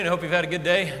I hope you've had a good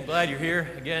day. I'm glad you're here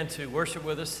again to worship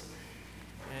with us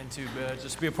and to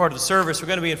just be a part of the service. We're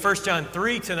going to be in 1 John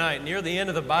 3 tonight, near the end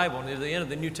of the Bible, near the end of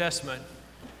the New Testament.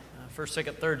 1st,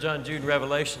 2nd, 3rd John, Jude, and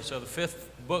Revelation. So the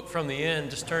fifth book from the end,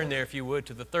 just turn there if you would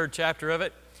to the third chapter of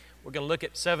it. We're going to look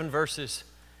at 7 verses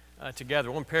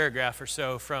together, one paragraph or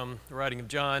so from the writing of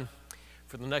John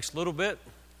for the next little bit.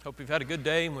 Hope you've had a good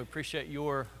day, and we appreciate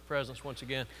your presence once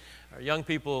again. Our young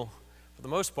people, for the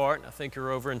most part, I think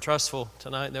are over in Trustful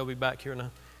tonight. They'll be back here in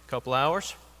a couple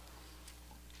hours.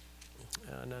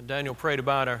 Daniel prayed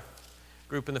about our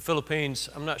group in the Philippines.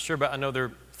 I'm not sure about, I know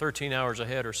they're 13 hours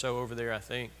ahead or so over there, I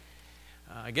think.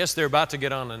 I guess they're about to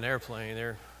get on an airplane.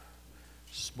 They're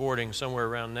just boarding somewhere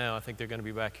around now. I think they're going to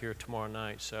be back here tomorrow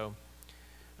night. So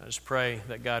I just pray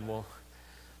that God will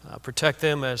protect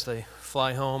them as they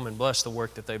fly home and bless the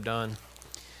work that they've done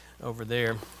over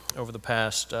there over the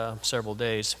past several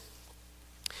days.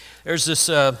 There's this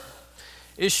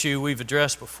issue we've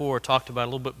addressed before, talked about a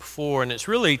little bit before, and it's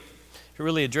really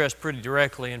addressed pretty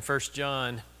directly in 1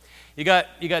 John. You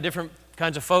got different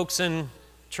kinds of folks in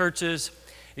churches.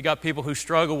 You got people who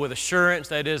struggle with assurance,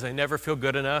 that is, they never feel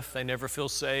good enough, they never feel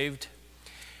saved.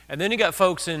 And then you got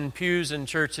folks in pews in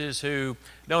churches who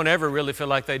don't ever really feel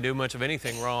like they do much of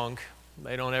anything wrong.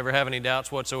 They don't ever have any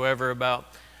doubts whatsoever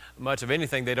about much of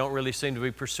anything. They don't really seem to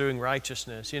be pursuing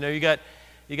righteousness. You know, you got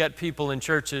people in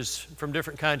churches from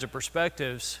different kinds of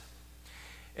perspectives.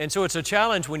 And so it's a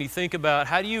challenge when you think about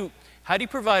how do you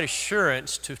provide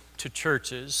assurance to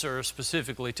churches, or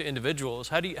specifically to individuals?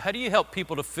 How do you help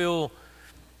people to feel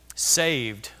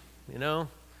saved, you know,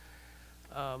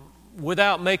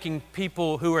 without making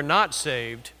people who are not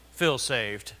saved feel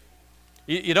saved?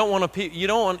 You don't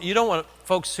want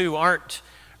folks who aren't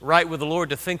right with the Lord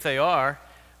to think they are,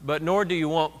 but nor do you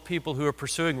want people who are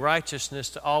pursuing righteousness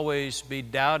to always be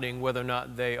doubting whether or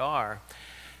not they are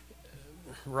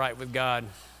right with God.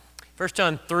 1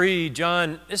 John 3,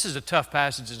 this is a tough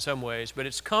passage in some ways, but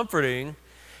it's comforting,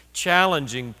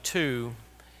 challenging too.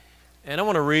 And I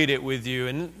want to read it with you.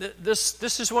 And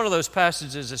this is one of those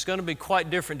passages that's going to be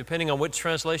quite different depending on which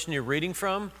translation you're reading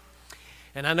from.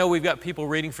 And I know we've got people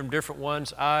reading from different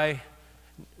ones. I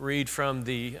read from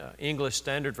the English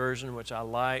Standard Version, which I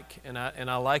like, and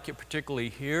I like it particularly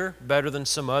here better than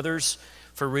some others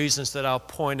for reasons that I'll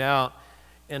point out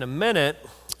in a minute.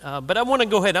 But I want to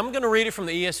go ahead. I'm going to read it from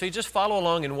the ESV. Just follow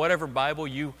along in whatever Bible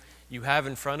you have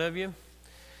in front of you.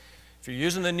 If you're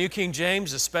using the New King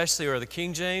James especially, or the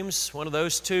King James, one of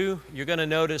those two, you're going to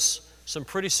notice some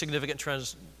pretty significant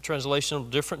translational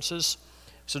differences.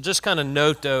 So just kind of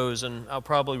note those, and I'll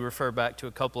probably refer back to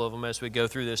a couple of them as we go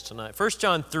through this tonight. 1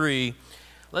 John 3,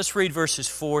 let's read verses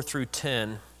 4 through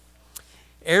 10.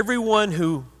 Everyone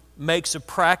who makes a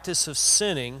practice of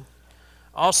sinning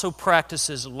also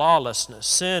practices lawlessness.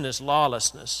 Sin is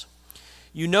lawlessness.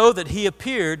 You know that He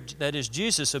appeared, that is,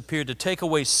 Jesus appeared to take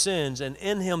away sins, and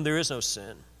in Him there is no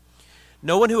sin.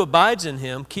 No one who abides in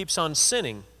Him keeps on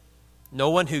sinning. No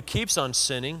one who keeps on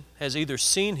sinning has either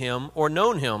seen Him or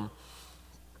known Him.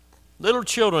 Little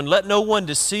children, let no one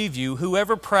deceive you.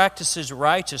 Whoever practices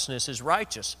righteousness is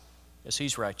righteous, as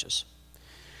He's righteous.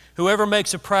 Whoever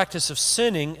makes a practice of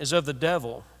sinning is of the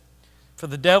devil, for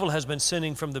the devil has been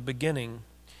sinning from the beginning.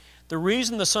 The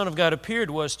reason the Son of God appeared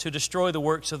was to destroy the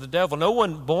works of the devil. No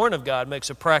one born of God makes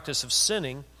a practice of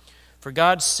sinning, for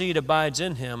God's seed abides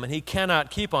in him, and he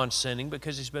cannot keep on sinning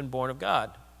because he's been born of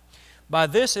God. By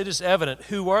this it is evident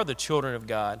who are the children of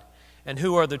God and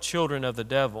who are the children of the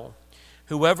devil.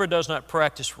 Whoever does not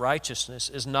practice righteousness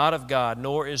is not of God,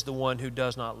 nor is the one who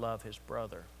does not love his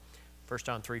brother. 1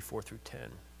 John 3, 4 through 10.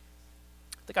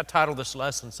 I think I titled this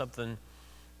lesson something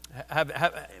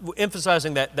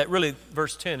emphasizing that really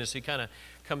verse 10 as he kind of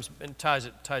comes and ties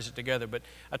it together. But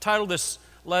I titled this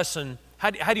lesson, how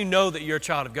do you know that you're a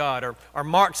child of God? Or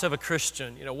marks of a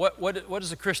Christian. You know, what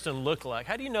does a Christian look like?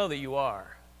 How do you know that you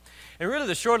are? And really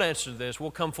the short answer to this,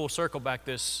 we'll come full circle back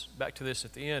to this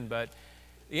at the end, but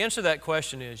the answer to that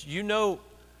question is, you know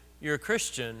you're a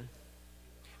Christian,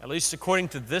 at least according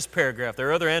to this paragraph. There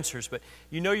are other answers, but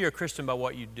you know you're a Christian by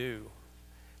what you do,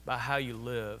 by how you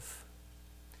live.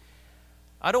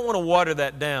 I don't want to water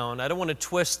that down. I don't want to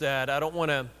twist that. I don't want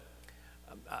to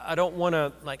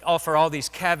like offer all these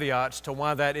caveats to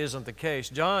why that isn't the case.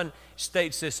 John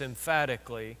states this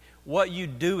emphatically. What you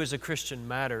do as a Christian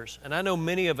matters. And I know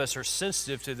many of us are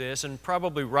sensitive to this, and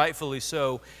probably rightfully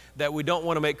so, that we don't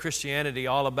want to make Christianity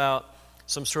all about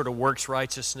some sort of works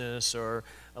righteousness or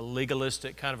a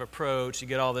legalistic kind of approach. You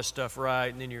get all this stuff right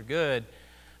and then you're good.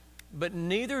 But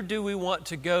neither do we want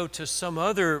to go to some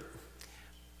other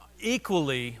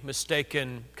equally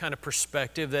mistaken kind of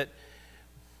perspective that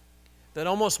that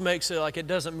almost makes it like it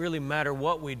doesn't really matter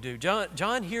what we do.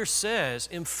 John here says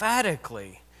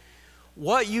emphatically,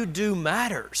 what you do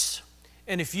matters.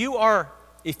 And if you are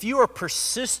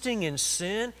persisting in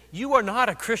sin, you are not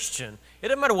a Christian. It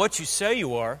doesn't matter what you say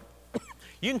you are.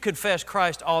 You can confess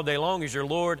Christ all day long as your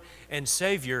Lord and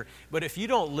Savior, but if you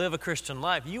don't live a Christian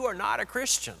life, you are not a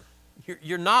Christian.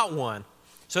 You're not one.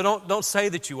 So don't say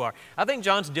that you are. I think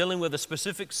John's dealing with a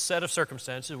specific set of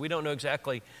circumstances. We don't know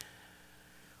exactly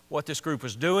what this group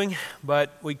was doing,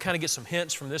 but we kind of get some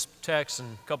hints from this text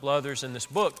and a couple others in this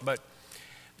book. But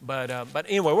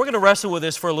anyway, we're going to wrestle with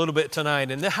this for a little bit tonight.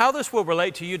 And how this will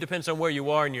relate to you depends on where you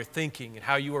are in your thinking and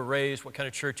how you were raised, what kind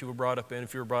of church you were brought up in,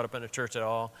 if you were brought up in a church at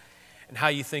all, and how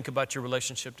you think about your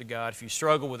relationship to God. If you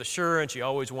struggle with assurance, you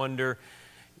always wonder,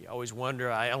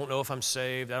 I don't know if I'm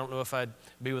saved. I don't know if I'd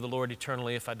be with the Lord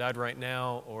eternally if I died right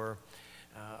now. Or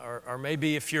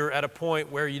maybe if you're at a point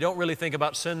where you don't really think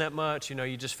about sin that much,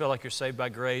 you just feel like you're saved by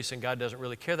grace and God doesn't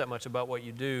really care that much about what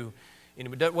you do.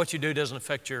 What you do doesn't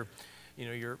affect your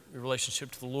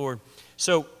relationship to the Lord.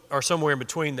 So, or somewhere in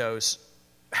between those,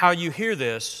 how you hear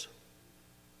this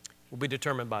will be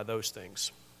determined by those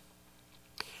things.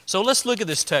 So let's look at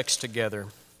this text together.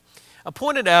 I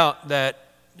pointed out that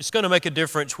it's going to make a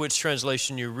difference which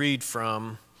translation you read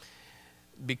from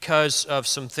because of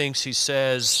some things he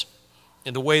says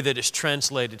in the way that it's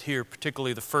translated here,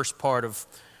 particularly the first part of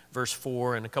verse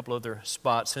 4 and a couple other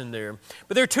spots in there.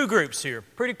 But there are two groups here,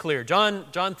 pretty clear. John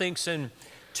thinks in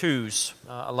twos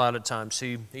a lot of times.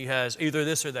 He has either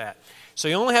this or that. So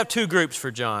you only have two groups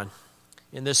for John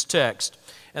in this text.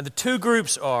 And the two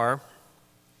groups are,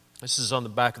 this is on the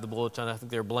back of the bulletin. I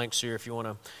think there are blanks here if you want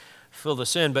to fill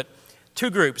this in. But two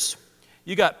groups.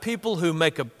 You got people who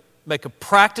make a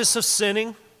practice of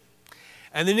sinning,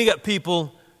 and then you got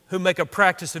people who make a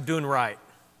practice of doing right.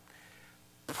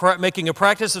 Making a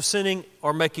practice of sinning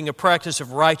or making a practice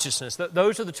of righteousness.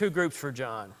 Those are the two groups for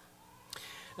John.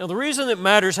 Now, the reason it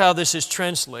matters how this is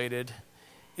translated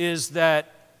is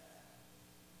that,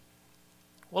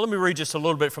 well, let me read just a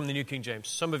little bit from the New King James.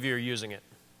 Some of you are using it.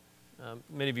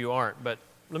 Many of you aren't, but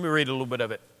let me read a little bit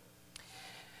of it.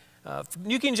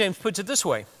 New King James puts it this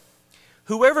way: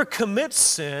 whoever commits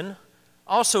sin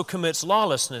also commits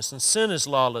lawlessness, and sin is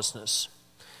lawlessness.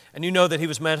 And you know that he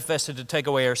was manifested to take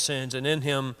away our sins, and in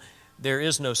him there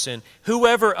is no sin.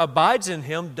 Whoever abides in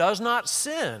him does not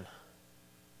sin.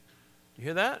 You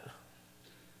hear that?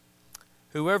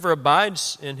 Whoever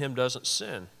abides in him doesn't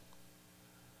sin.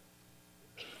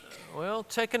 Well,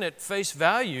 taken at face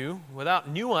value,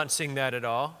 without nuancing that at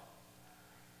all,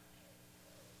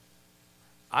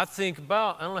 I think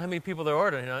about, I don't know how many people there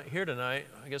are here tonight.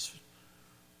 I guess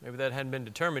maybe that hadn't been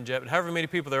determined yet, but however many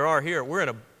people there are here,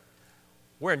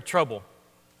 we're in trouble.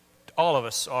 All of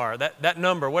us are. That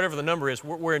number, whatever the number is,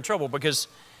 we're in trouble because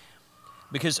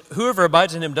whoever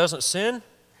abides in him doesn't sin.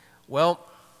 Well,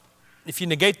 if you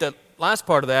negate the last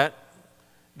part of that,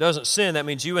 doesn't sin, that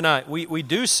means you and I, we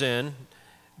do sin,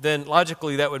 then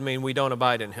logically that would mean we don't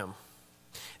abide in him.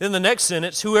 Then the next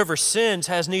sentence, whoever sins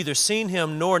has neither seen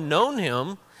him nor known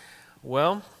him.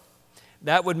 Well,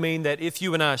 that would mean that if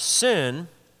you and I sin,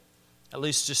 at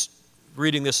least just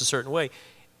reading this a certain way,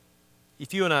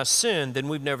 if you and I sin, then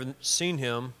we've never seen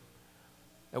him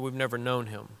and we've never known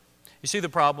him. You see the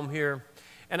problem here?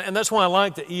 And that's why I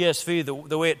like the ESV,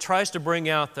 the way it tries to bring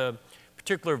out the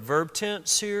particular verb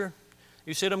tense here.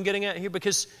 You see what I'm getting at here?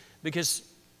 Because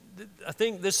I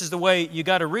think this is the way you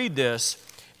got to read this,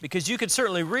 because you could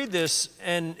certainly read this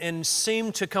and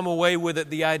seem to come away with it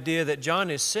the idea that John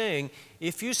is saying,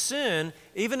 if you sin,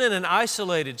 even in an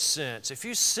isolated sense, if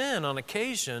you sin on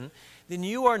occasion, then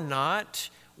you are not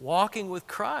walking with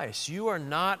Christ. You are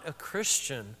not a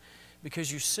Christian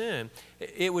because you sin.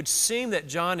 It would seem that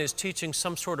John is teaching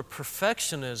some sort of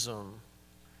perfectionism,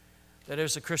 that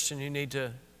as a Christian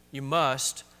you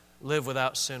must live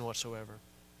without sin whatsoever.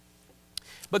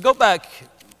 But go back,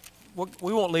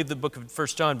 we won't leave the book of 1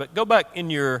 John, but go back in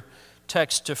your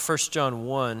text to 1 John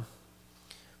 1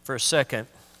 for a second,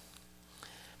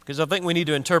 because I think we need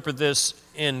to interpret this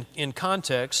in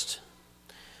context.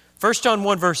 1 John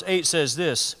 1 verse 8 says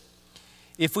this: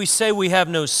 if we say we have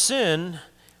no sin,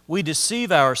 we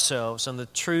deceive ourselves, and the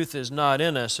truth is not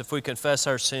in us. If we confess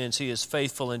our sins, he is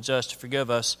faithful and just to forgive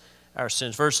us our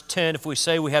sins. Verse 10, if we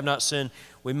say we have not sinned,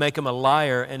 we make him a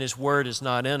liar, and his word is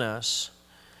not in us.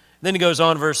 Then he goes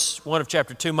on, verse 1 of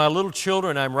chapter 2, my little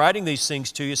children, I'm writing these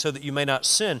things to you so that you may not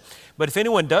sin. But if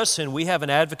anyone does sin, we have an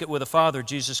advocate with the Father,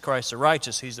 Jesus Christ the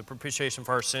righteous. He's the propitiation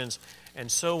for our sins,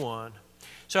 and so on.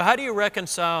 So how do you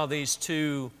reconcile these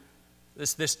two,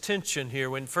 this tension here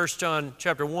when 1 John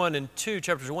chapter 1 and 2,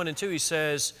 chapters 1 and 2, he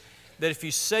says that if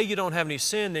you say you don't have any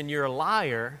sin, then you're a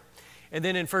liar. And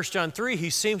then in 1 John 3, he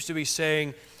seems to be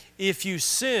saying, if you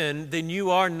sin, then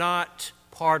you are not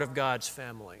part of God's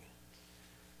family.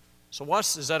 So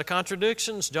is that a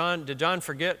contradiction? Did John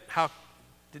forget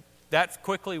that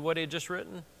quickly what he had just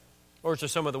written? Or is there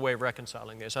some other way of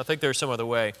reconciling this? I think there's some other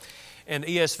way. And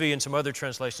ESV and some other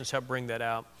translations help bring that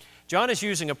out. John is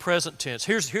using a present tense.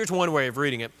 Here's one way of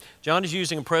reading it. John is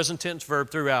using a present tense verb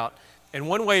throughout. And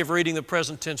one way of reading the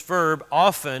present tense verb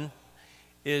often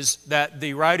is that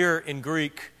the writer in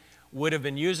Greek would have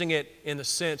been using it in the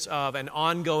sense of an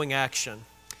ongoing action,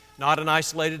 not an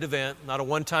isolated event, not a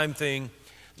one-time thing,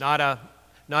 not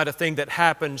a thing that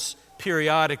happens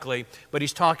periodically, but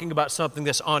he's talking about something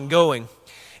that's ongoing.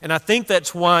 And I think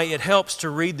that's why it helps to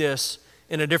read this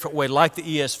in a different way, like the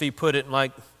ESV put it and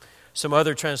like some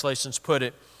other translations put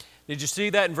it. Did you see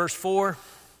that in verse 4?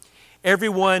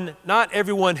 Not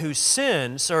everyone who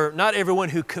sins, or not everyone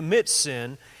who commits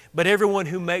sin, but everyone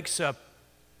who makes a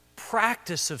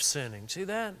practice of sinning. See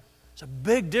that? It's a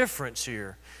big difference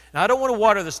here. Now, I don't want to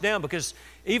water this down because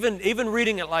even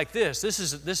reading it like this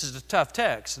is a tough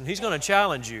text, and he's going to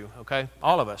challenge you, okay,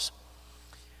 all of us.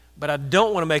 But I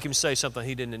don't want to make him say something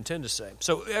he didn't intend to say.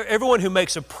 So everyone who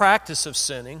makes a practice of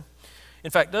sinning,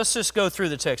 in fact, let's just go through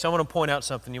the text. I want to point out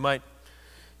something. You might,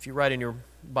 if you write in your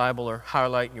Bible or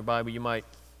highlight in your Bible, you might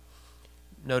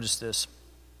notice this.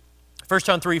 1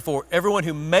 John 3:4, everyone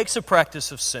who makes a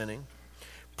practice of sinning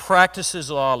practices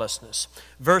lawlessness.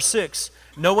 Verse 6,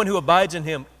 no one who abides in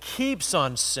him keeps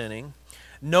on sinning.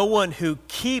 No one who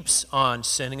keeps on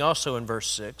sinning, also in verse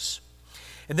 6.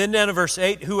 And then down to verse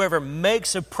 8, whoever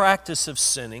makes a practice of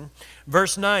sinning.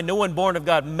 Verse 9, no one born of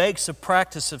God makes a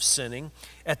practice of sinning.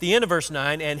 At the end of verse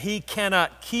 9, and he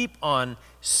cannot keep on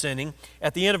sinning.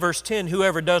 At the end of verse 10,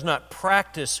 whoever does not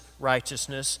practice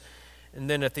righteousness. And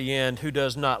then at the end, who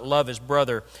does not love his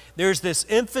brother. There's this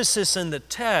emphasis in the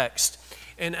text,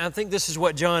 and I think this is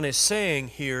what John is saying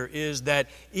here, is that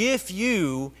if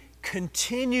you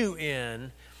continue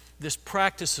in this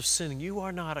practice of sinning, you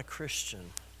are not a Christian.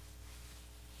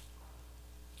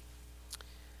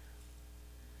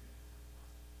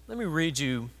 Let me read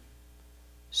you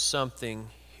something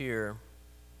here.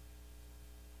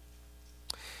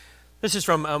 This is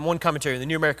from one commentary, the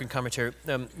New American Commentary.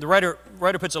 The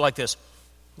writer puts it like this.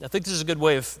 I think this is a good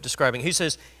way of describing it. He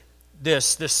says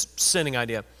this sinning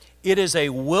idea. It is a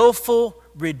willful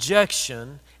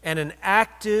rejection and an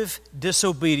active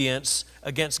disobedience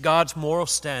against God's moral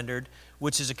standard,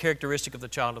 which is a characteristic of the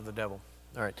child of the devil.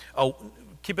 All right. Oh,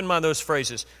 keep in mind those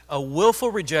phrases. A willful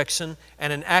rejection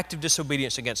and an active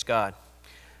disobedience against God.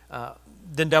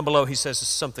 Then down below he says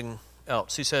something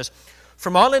else. He says,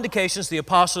 from all indications, the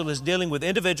apostle is dealing with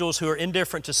individuals who are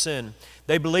indifferent to sin.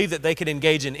 They believe that they could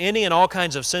engage in any and all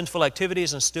kinds of sinful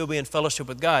activities and still be in fellowship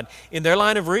with God. In their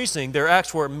line of reasoning, their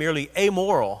acts were merely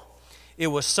amoral. It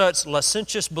was such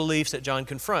licentious beliefs that John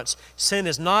confronts. Sin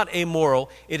is not amoral.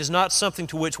 It is not something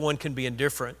to which one can be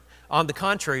indifferent. On the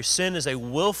contrary, sin is a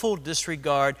willful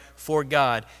disregard for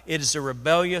God. It is a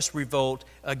rebellious revolt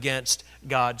against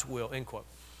God's will. End quote.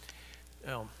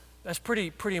 That's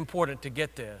pretty important to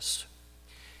get this.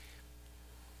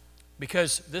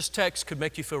 Because this text could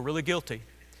make you feel really guilty.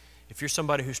 If you're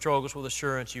somebody who struggles with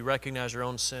assurance, you recognize your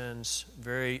own sins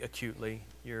very acutely,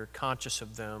 you're conscious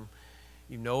of them,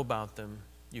 you know about them,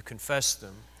 you confess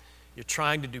them, you're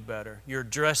trying to do better, you're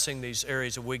addressing these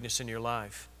areas of weakness in your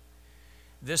life.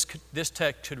 This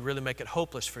text could really make it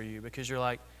hopeless for you because you're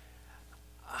like,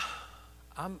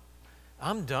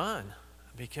 I'm done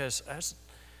because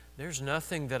there's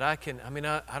nothing that I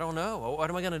don't know. What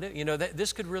am I going to do?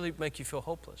 This could really make you feel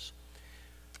hopeless.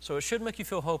 So it should make you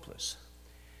feel hopeless.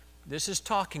 This is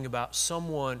talking about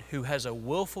someone who has a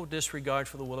willful disregard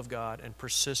for the will of God and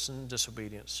persistent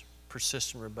disobedience,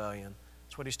 persistent rebellion.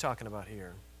 That's what he's talking about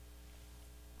here.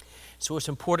 So it's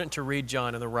important to read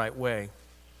John in the right way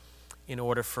in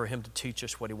order for him to teach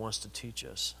us what he wants to teach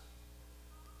us.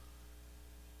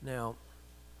 Now,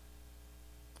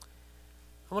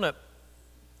 I'm not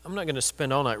going to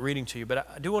spend all night reading to you, but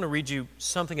I do want to read you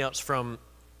something else from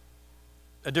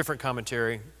a different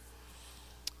commentary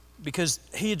because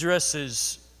he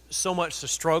addresses so much the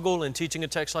struggle in teaching a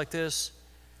text like this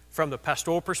from the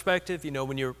pastoral perspective.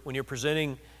 When you're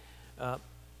presenting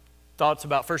thoughts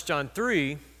about 1 John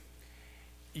 3,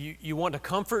 you want to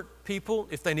comfort people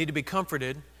if they need to be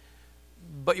comforted,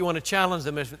 but you want to challenge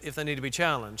them if they need to be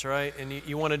challenged, right? And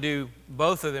you want to do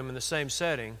both of them in the same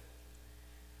setting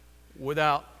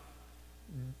without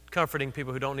comforting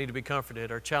people who don't need to be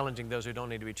comforted or challenging those who don't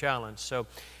need to be challenged. So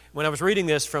when I was reading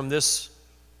this from this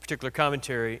particular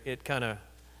commentary, it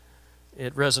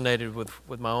resonated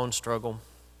with my own struggle.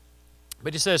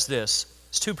 But he says this.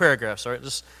 It's 2 paragraphs, all right?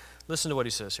 Just listen to what he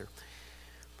says here.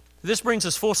 This brings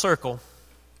us full circle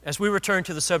as we return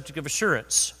to the subject of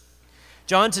assurance.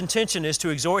 John's intention is to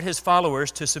exhort his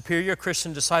followers to superior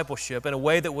Christian discipleship in a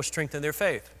way that will strengthen their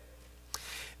faith.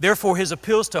 Therefore, his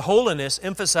appeals to holiness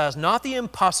emphasize not the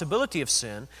impossibility of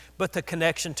sin, but the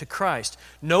connection to Christ.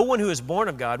 No one who is born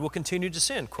of God will continue to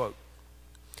sin, quote.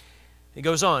 He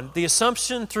goes on, the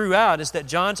assumption throughout is that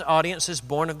John's audience is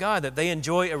born of God, that they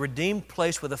enjoy a redeemed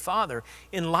place with the Father.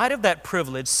 In light of that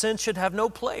privilege, sin should have no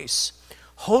place.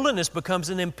 Holiness becomes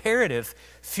an imperative,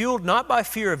 fueled not by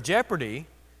fear of jeopardy.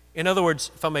 In other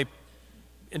words, if I may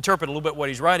interpret a little bit what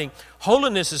he's writing,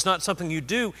 holiness is not something you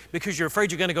do because you're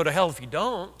afraid you're going to go to hell if you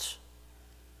don't.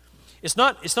 It's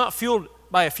not fueled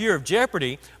by a fear of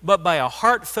jeopardy, but by a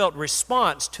heartfelt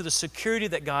response to the security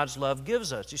that God's love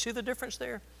gives us. You see the difference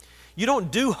there? You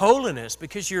don't do holiness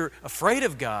because you're afraid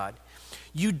of God.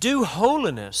 You do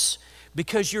holiness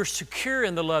because you're secure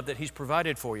in the love that He's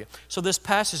provided for you. So this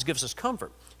passage gives us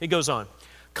comfort. He goes on,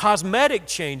 cosmetic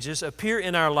changes appear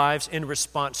in our lives in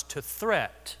response to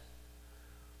threat.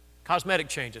 Cosmetic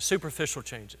changes, superficial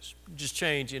changes. Just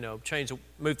change,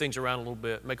 move things around a little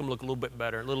bit, make them look a little bit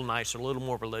better, a little nicer, a little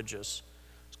more religious.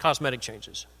 It's cosmetic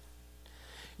changes.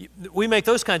 We make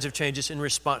those kinds of changes in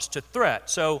response to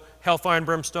threat. So, hellfire and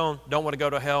brimstone, don't want to go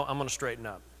to hell, I'm going to straighten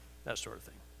up. That sort of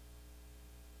thing.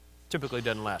 Typically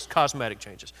doesn't last. Cosmetic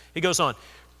changes. He goes on,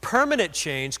 permanent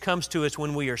change comes to us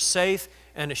when we are safe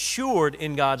and assured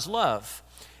in God's love.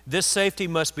 This safety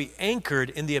must be anchored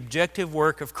in the objective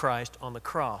work of Christ on the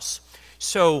cross.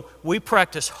 So, we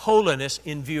practice holiness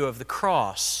in view of the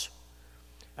cross,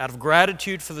 out of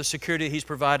gratitude for the security He's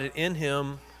provided in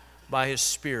Him by His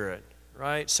Spirit.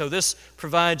 Right? So this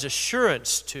provides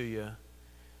assurance to you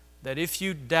that if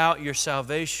you doubt your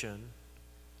salvation,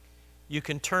 you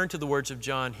can turn to the words of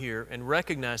John here and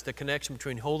recognize the connection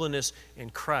between holiness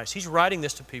and Christ. He's writing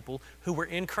this to people who were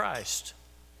in Christ.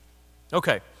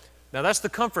 Okay, now that's the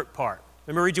comfort part.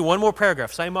 Let me read you one more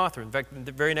paragraph, same author. In fact,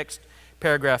 the very next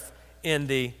paragraph in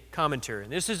the commentary.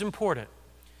 And this is important.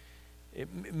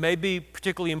 It may be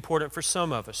particularly important for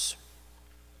some of us.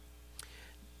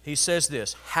 He says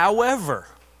this, however,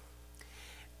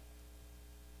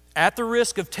 at the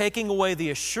risk of taking away the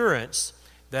assurance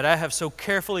that I have so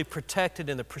carefully protected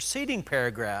in the preceding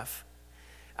paragraph,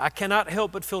 I cannot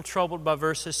help but feel troubled by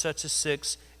verses such as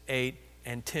 6, 8,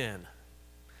 and 10.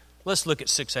 Let's look at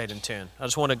 6, 8, and 10. I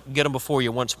just want to get them before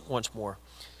you once more.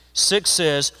 6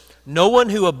 says, no one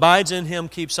who abides in Him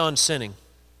keeps on sinning.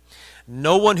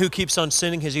 No one who keeps on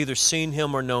sinning has either seen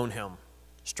Him or known Him.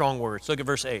 Strong words. Look at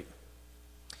verse 8.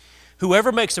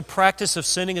 Whoever makes a practice of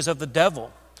sinning is of the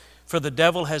devil, for the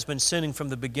devil has been sinning from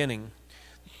the beginning.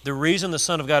 The reason the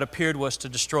Son of God appeared was to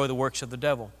destroy the works of the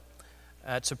devil.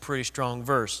 That's a pretty strong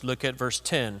verse. Look at verse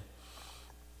 10.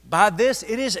 By this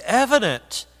it is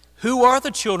evident who are the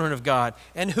children of God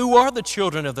and who are the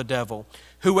children of the devil.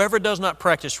 Whoever does not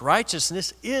practice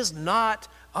righteousness is not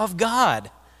of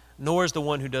God, nor is the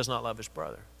one who does not love his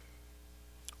brother.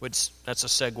 Which, that's a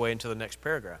segue into the next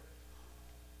paragraph.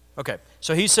 Okay,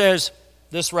 so he says,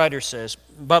 this writer says,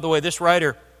 by the way, this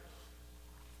writer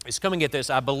is coming at this,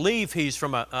 I believe he's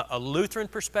from a Lutheran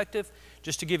perspective,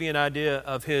 just to give you an idea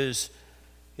of his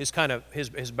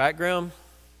background.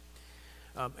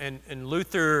 And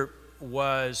Luther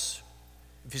was,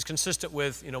 if he's consistent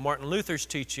with Martin Luther's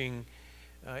teaching,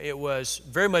 it was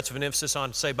very much of an emphasis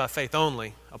on saved by faith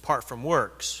only, apart from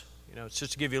works. It's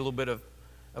just to give you a little bit of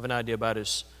an idea about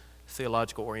his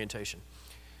theological orientation.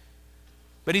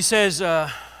 But he says, I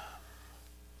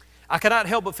cannot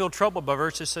help but feel troubled by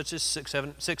verses such as 6,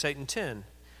 8, and 10.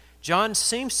 John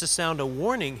seems to sound a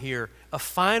warning here, a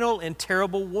final and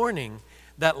terrible warning,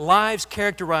 that lives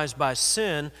characterized by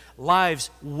sin,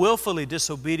 lives willfully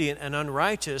disobedient and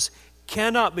unrighteous,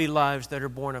 cannot be lives that are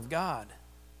born of God,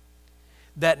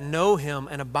 that know Him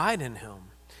and abide in Him.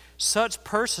 Such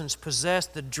persons possess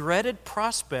the dreaded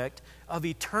prospect of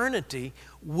eternity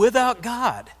without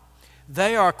God.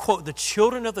 They are, quote, the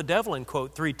children of the devil, in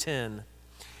quote, 3:10.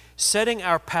 Setting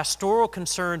our pastoral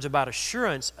concerns about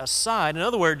assurance aside. In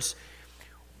other words,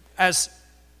 as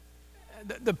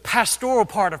the pastoral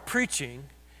part of preaching,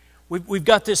 we've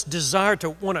got this desire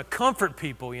to want to comfort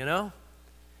people,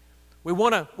 We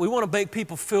want to make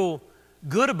people feel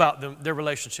good about their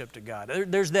relationship to God.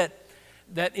 There's that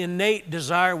innate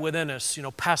desire within us,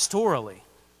 pastorally.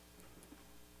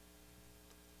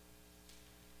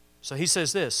 So he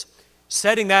says this,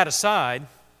 setting that aside,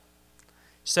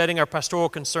 setting our pastoral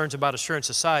concerns about assurance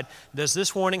aside, does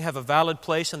this warning have a valid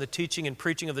place in the teaching and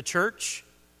preaching of the church?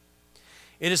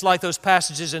 It is like those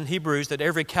passages in Hebrews that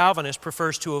every Calvinist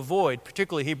prefers to avoid,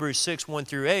 particularly Hebrews 6, 1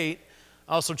 through 8,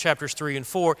 also chapters 3 and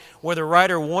 4, where the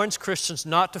writer warns Christians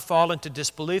not to fall into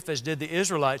disbelief as did the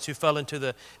Israelites who fell into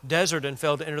the desert and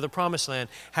failed to enter the promised land.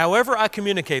 However I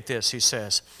communicate this, he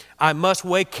says, I must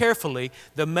weigh carefully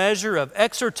the measure of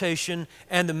exhortation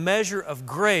and the measure of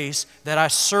grace that I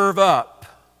serve up.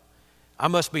 I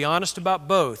must be honest about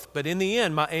both, but in the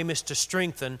end my aim is to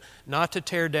strengthen, not to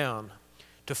tear down,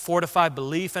 to fortify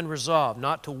belief and resolve,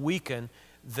 not to weaken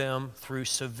them through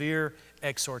severe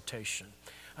exhortation.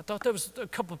 I thought that was a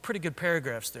couple of pretty good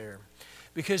paragraphs there,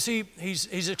 because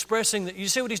he's expressing that. You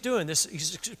see what he's doing?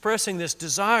 He's expressing this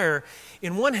desire.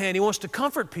 In one hand, he wants to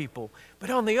comfort people, but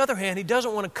on the other hand, he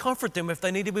doesn't want to comfort them if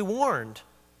they need to be warned.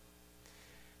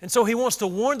 And so he wants to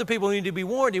warn the people who need to be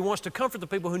warned. He wants to comfort the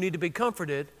people who need to be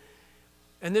comforted.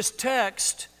 And this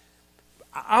text,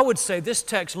 I would say this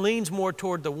text leans more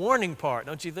toward the warning part,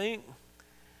 don't you think?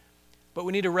 But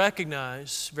we need to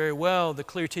recognize very well the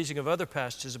clear teaching of other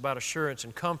passages about assurance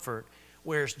and comfort,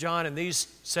 whereas John in these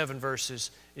 7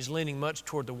 verses is leaning much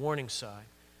toward the warning side.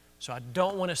 So I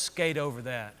don't want to skate over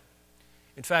that.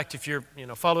 In fact, if you're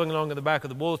following along in the back of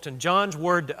the bulletin, John's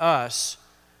word to us,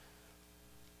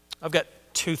 I've got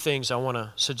 2 things I want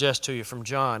to suggest to you from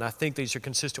John. I think these are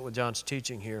consistent with John's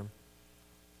teaching here.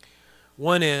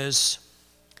 One is,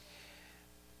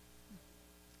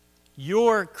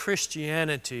 your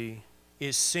Christianity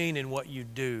is seen in what you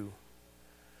do,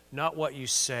 not what you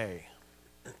say.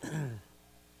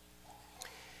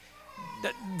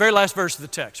 That very last verse of the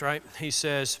text, right? He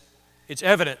says, it's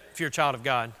evident if you're a child of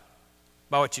God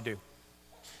by what you do.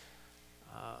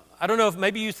 I don't know if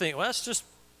maybe you think, well,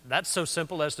 that's so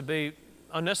simple as to be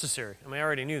unnecessary. I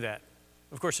already knew that.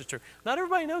 Of course it's true. Not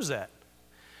everybody knows that.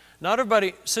 Not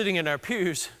everybody sitting in our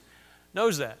pews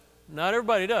knows that. Not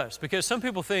everybody does, because some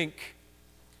people think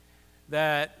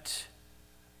that,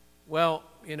 well,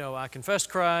 I confessed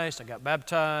Christ, I got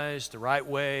baptized the right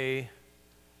way,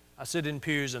 I sit in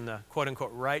pews in the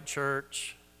quote-unquote right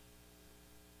church,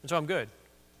 and so I'm good.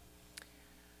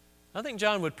 I think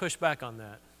John would push back on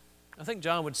that. I think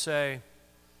John would say,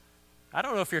 I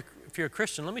don't know if you're a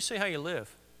Christian, let me see how you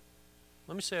live.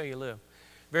 Let me see how you live.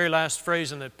 Very last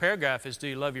phrase in the paragraph is, do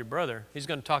you love your brother? He's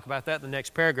going to talk about that in the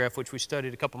next paragraph, which we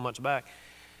studied a couple months back.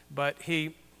 But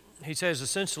he says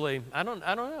essentially, I don't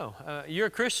know. You're a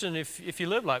Christian if you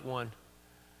live like one.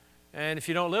 And if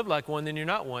you don't live like one, then you're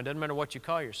not one. Doesn't matter what you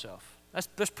call yourself.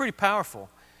 That's pretty powerful.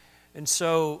 And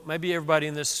so maybe everybody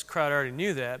in this crowd already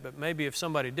knew that, but maybe if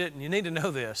somebody didn't, you need to know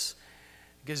this.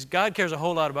 Because God cares a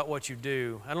whole lot about what you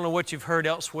do. I don't know what you've heard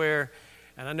elsewhere,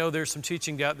 and I know there's some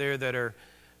teaching out there that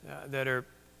are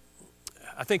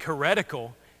I think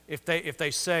heretical if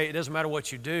they say it doesn't matter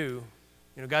what you do.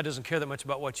 God doesn't care that much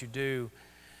about what you do.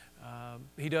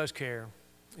 He does care.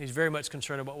 He's very much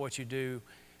concerned about what you do.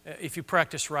 If you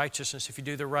practice righteousness, if you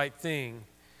do the right thing.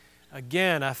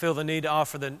 Again, I feel the need to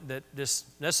offer this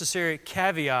necessary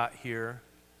caveat here.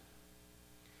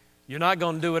 You're not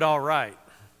going to do it all right.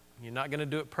 You're not going to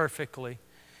do it perfectly.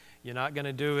 You're not going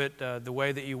to do it the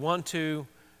way that you want to,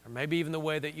 or maybe even the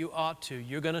way that you ought to.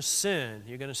 You're going to sin.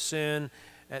 You're going to sin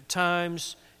at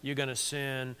times. You're going to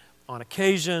sin on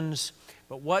occasions.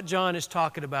 But what John is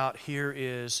talking about here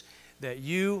is that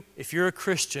if you're a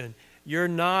Christian, you're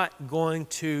not going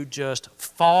to just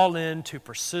fall into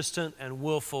persistent and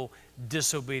willful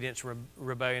disobedience,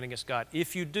 rebellion against God.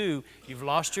 If you do, you've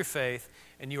lost your faith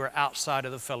and you are outside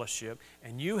of the fellowship.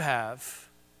 And you have,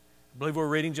 I believe we're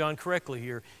reading John correctly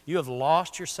here, you have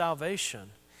lost your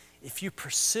salvation if you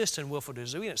persist in willful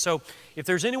disobedience. So if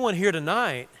there's anyone here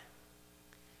tonight,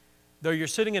 though you're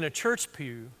sitting in a church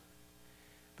pew,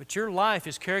 but your life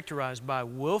is characterized by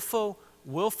willful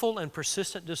and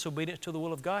persistent disobedience to the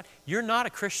will of God, you're not a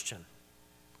Christian.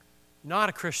 Not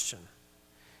a Christian.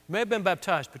 You may have been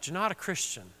baptized, but you're not a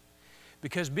Christian.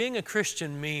 Because being a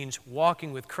Christian means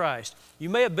walking with Christ. You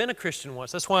may have been a Christian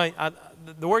once. That's why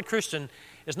the word Christian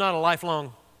is not a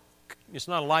lifelong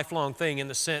thing in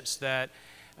the sense that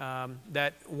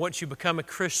once you become a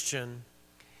Christian,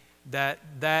 that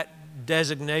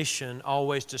designation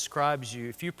always describes you.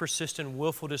 If you persist in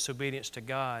willful disobedience to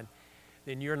God,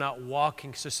 then you're not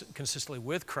walking consistently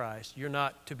with Christ. You're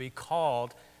not to be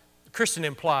called. Christian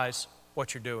implies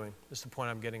what you're doing. That's the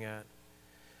point I'm getting at.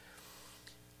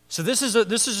 So this is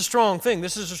a strong thing.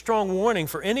 This is a strong warning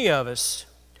for any of us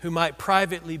who might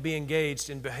privately be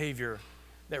engaged in behavior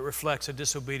that reflects a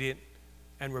disobedient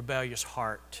and rebellious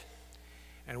heart.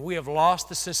 And we have lost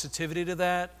the sensitivity to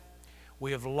that.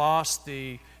 We have lost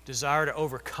the desire to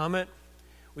overcome it.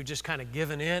 We've just kind of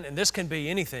given in. And this can be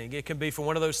anything. It can be for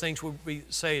one of those things we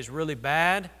say is really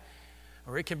bad.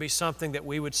 or it can be something that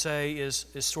we would say is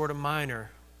sort of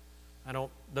minor.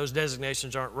 Those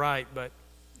designations aren't right, but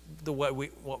what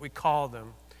we call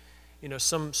them.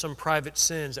 Some private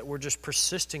sins that we're just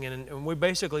persisting in. And we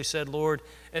basically said, Lord,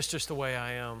 it's just the way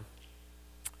I am.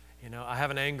 I have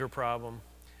an anger problem.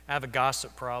 I have a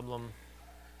gossip problem.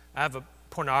 I have a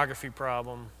pornography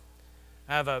problem.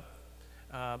 I have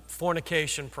a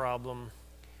fornication problem.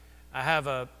 I have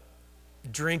a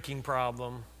drinking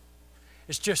problem.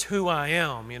 It's just who I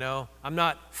am, I'm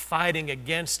not fighting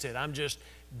against it. I'm just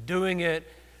doing it.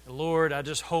 Lord, I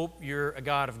just hope you're a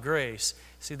God of grace.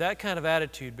 See, that kind of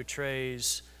attitude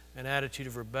betrays an attitude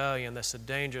of rebellion. That's a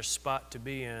dangerous spot to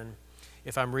be in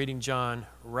if I'm reading John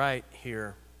right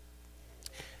here.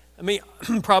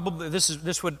 Probably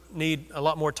this would need a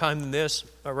lot more time than this.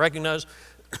 I recognize.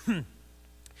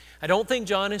 I don't think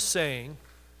John is saying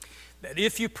that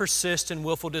if you persist in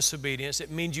willful disobedience,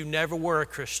 it means you never were a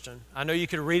Christian. I know you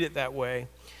could read it that way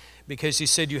because he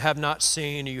said you have not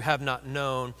seen or you have not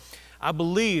known. I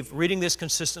believe, reading this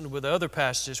consistent with other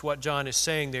passages, what John is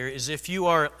saying there is if you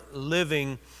are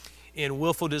living in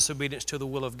willful disobedience to the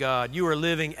will of God, you are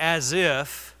living as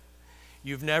if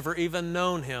you've never even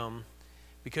known Him,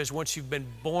 because once you've been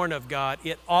born of God,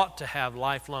 it ought to have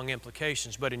lifelong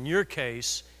implications. But in your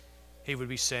case, he would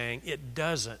be saying it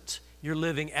doesn't. You're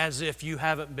living as if you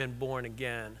haven't been born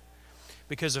again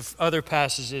because of other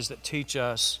passages that teach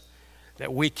us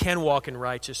that we can walk in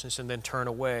righteousness and then turn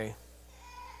away.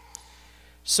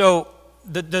 So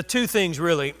the two things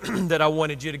really that I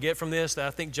wanted you to get from this, that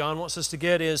I think John wants us to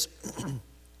get, is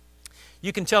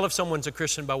you can tell if someone's a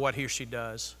Christian by what he or she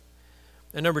does.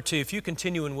 And number two, if you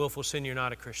continue in willful sin, you're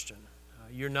not a Christian.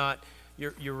 Your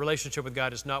relationship with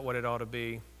God is not what it ought to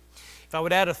be. If I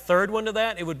would add a third one to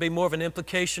that, it would be more of an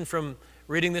implication from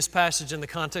reading this passage in the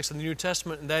context of the New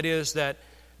Testament, and that is that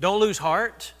don't lose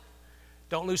heart.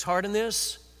 Don't lose heart in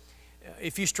this.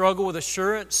 If you struggle with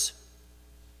assurance,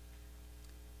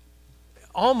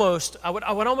 I would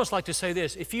almost like to say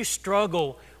this. If you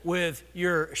struggle with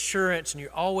your assurance and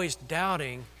you're always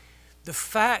doubting, the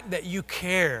fact that you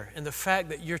care and the fact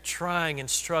that you're trying and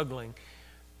struggling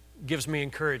gives me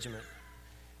encouragement.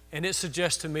 And it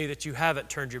suggests to me that you haven't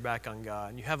turned your back on God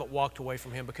and you haven't walked away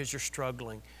from Him because you're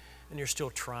struggling and you're still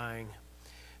trying.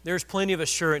 There's plenty of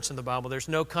assurance in the Bible. There's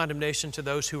no condemnation to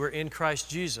those who are in Christ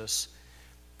Jesus.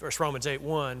 1 Romans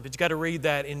 8:1. But you've got to read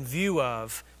that in view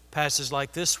of passages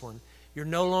like this one. You're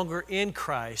no longer in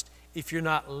Christ if you're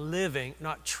not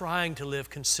trying to live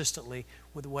consistently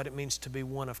with what it means to be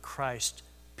one of Christ's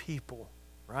people,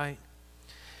 right?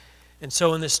 And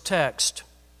so in this text,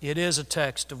 it is a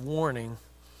text of warning.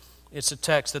 It's a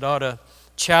text that ought to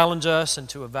challenge us and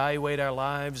to evaluate our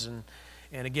lives. And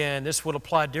again, this would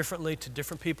apply differently to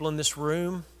different people in this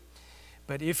room.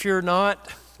 But if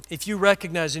you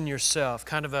recognize in yourself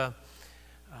kind of a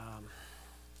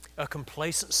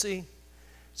complacency,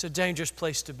 it's a dangerous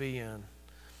place to be in.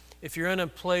 If you're in a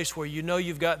place where you know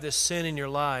you've got this sin in your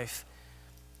life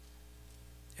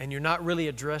and you're not really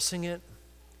addressing it,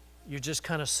 you're just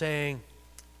kind of saying,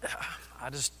 I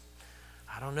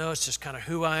don't know, it's just kind of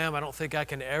who I am. I don't think I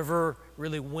can ever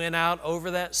really win out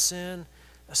over that sin.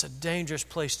 That's a dangerous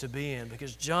place to be in,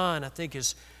 because John, I think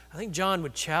John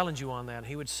would challenge you on that.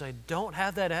 He would say, don't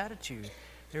have that attitude.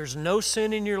 There's no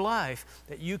sin in your life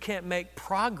that you can't make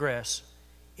progress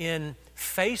in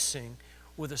facing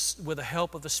with the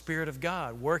help of the Spirit of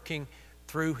God, working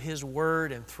through His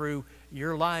Word and through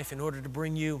your life in order to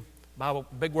bring you, Bible,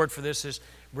 big word for this is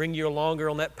bring you longer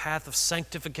on that path of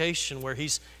sanctification where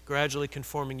He's gradually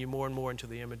conforming you more and more into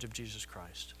the image of Jesus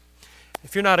Christ.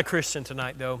 If you're not a Christian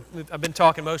tonight, though, I've been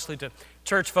talking mostly to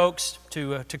church folks,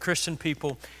 to Christian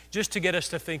people, just to get us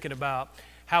to thinking about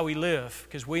how we live,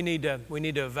 because we need to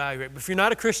evaluate. But if you're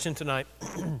not a Christian tonight,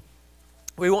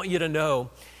 we want you to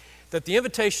know that the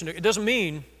invitation, it doesn't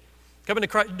mean, coming to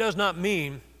Christ does not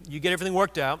mean you get everything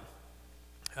worked out.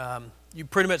 You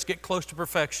pretty much get close to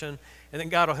perfection, and then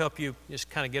God will help you just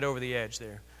kind of get over the edge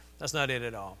there. That's not it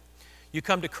at all. You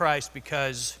come to Christ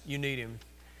because you need Him,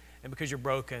 and because you're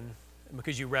broken, and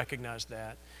because you recognize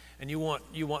that, and you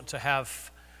want to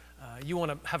have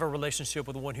a relationship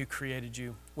with the one who created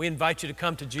you. We invite you to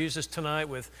come to Jesus tonight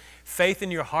with faith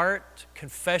in your heart,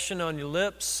 confession on your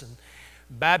lips, and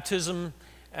baptism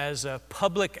as a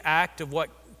public act of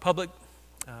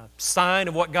sign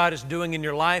of what God is doing in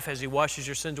your life as He washes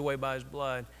your sins away by His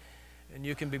blood. And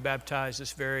you can be baptized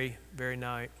this very, very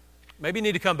night. Maybe you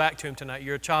need to come back to Him tonight.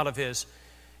 You're a child of His.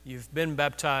 You've been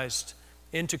baptized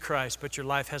into Christ, but your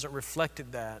life hasn't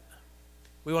reflected that.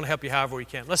 We want to help you however we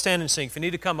can. Let's stand and sing. If you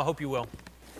need to come, I hope you will.